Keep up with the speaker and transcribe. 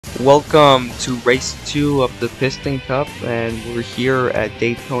Welcome to race 2 of the Piston Cup, and we're here at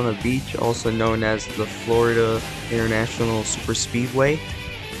Daytona Beach, also known as the Florida International Superspeedway.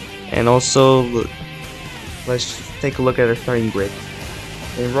 And also, let's take a look at our starting grid.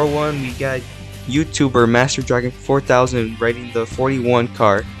 In row 1, we got YouTuber Master Dragon 4000 riding the 41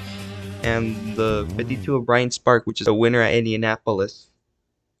 car, and the 52 of Brian Spark, which is a winner at Indianapolis.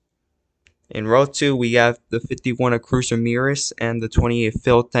 In row 2, we have the 51 of Cruz Ramirez and the 28 of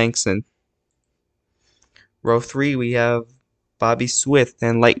Phil Tankson. Row 3, we have Bobby Swift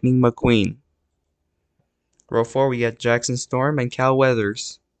and Lightning McQueen. Row 4, we got Jackson Storm and Cal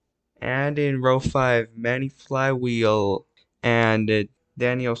Weathers. And in row 5, Manny Flywheel and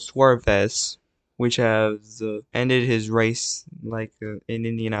Daniel Suarez, which has ended his race in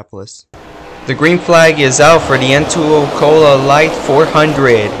Indianapolis. The green flag is out for the N2O Cola Lite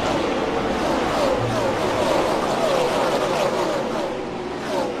 400.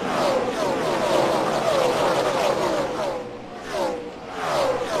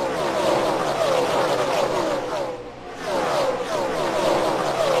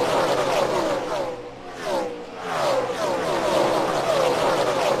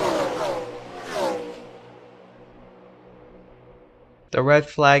 The red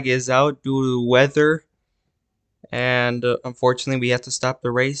flag is out due to weather, and unfortunately we have to stop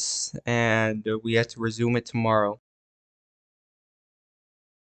the race, and we have to resume it tomorrow.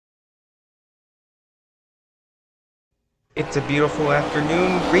 It's a beautiful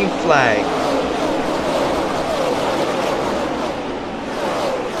afternoon. Green flag.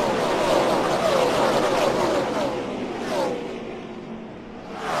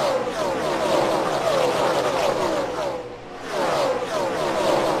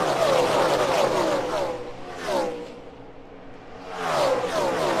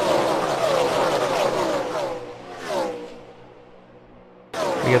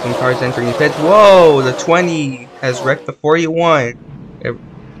 We have some cars entering the pits. Whoa! The 20 has wrecked the 41.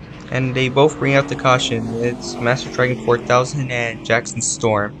 And they both bring out the caution. It's Master Dragon 4000 and Jackson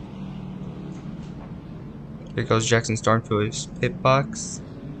Storm. Here goes Jackson Storm to his pit box.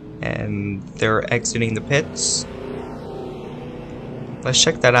 And they're exiting the pits. Let's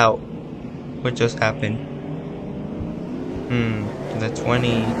check that out. What just happened? The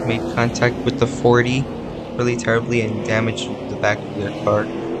 20 made contact with the 40 really terribly and damaged the back of their car.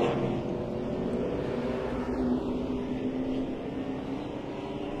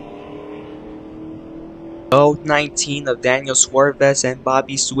 Row 19 of Daniel Suarez and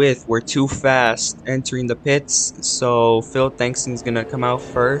Bobby Swift were too fast entering the pits, so Phil Tankson is gonna come out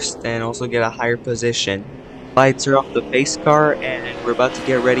first and also get a higher position. Lights are off the pace car, and we're about to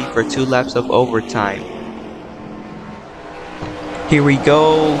get ready for 2 laps of overtime. Here we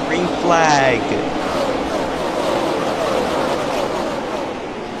go, green flag.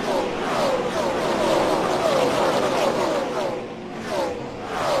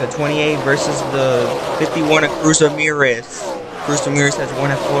 The 28 versus the 51 of Cruz Ramirez. Cruz Ramirez has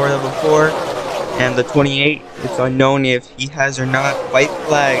won at Florida before, and the 28, it's unknown if he has or not. White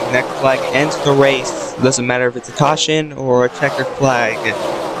flag, next flag ends the race. Doesn't matter if it's a caution or a checkered flag.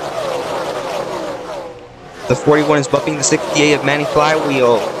 The 41 is bumping the 68 of Manny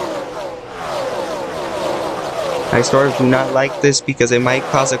Flywheel. I sort of do not like this because it might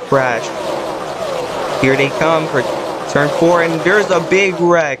cause a crash. Here they come for turn 4, and there's a big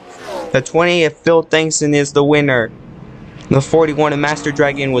wreck. The 20 of Phil Tankson is the winner. The 41 of Master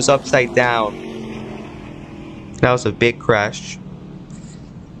Dragon was upside down. That was a big crash.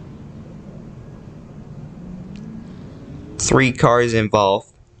 3 cars involved.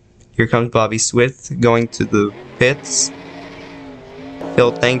 Here comes Bobby Swift going to the pits.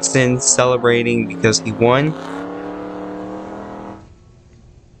 Phil Tankson celebrating because he won.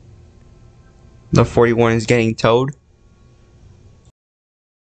 The 41 is getting towed.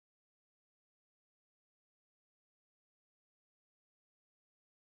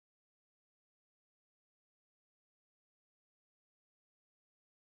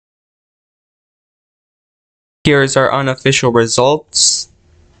 Here's our unofficial results.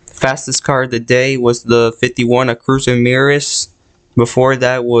 Fastest car of the day was the 51 of Cruz Ramirez. Before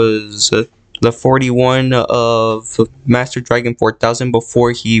that was the 41 of Master Dragon 4000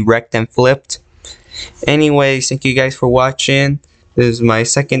 before he wrecked and flipped. Anyways, thank you guys for watching. This is my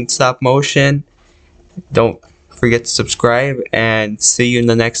second stop motion. Don't forget to subscribe, and see you in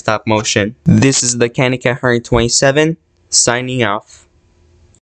the next stop motion. This is the Canica 127 signing off.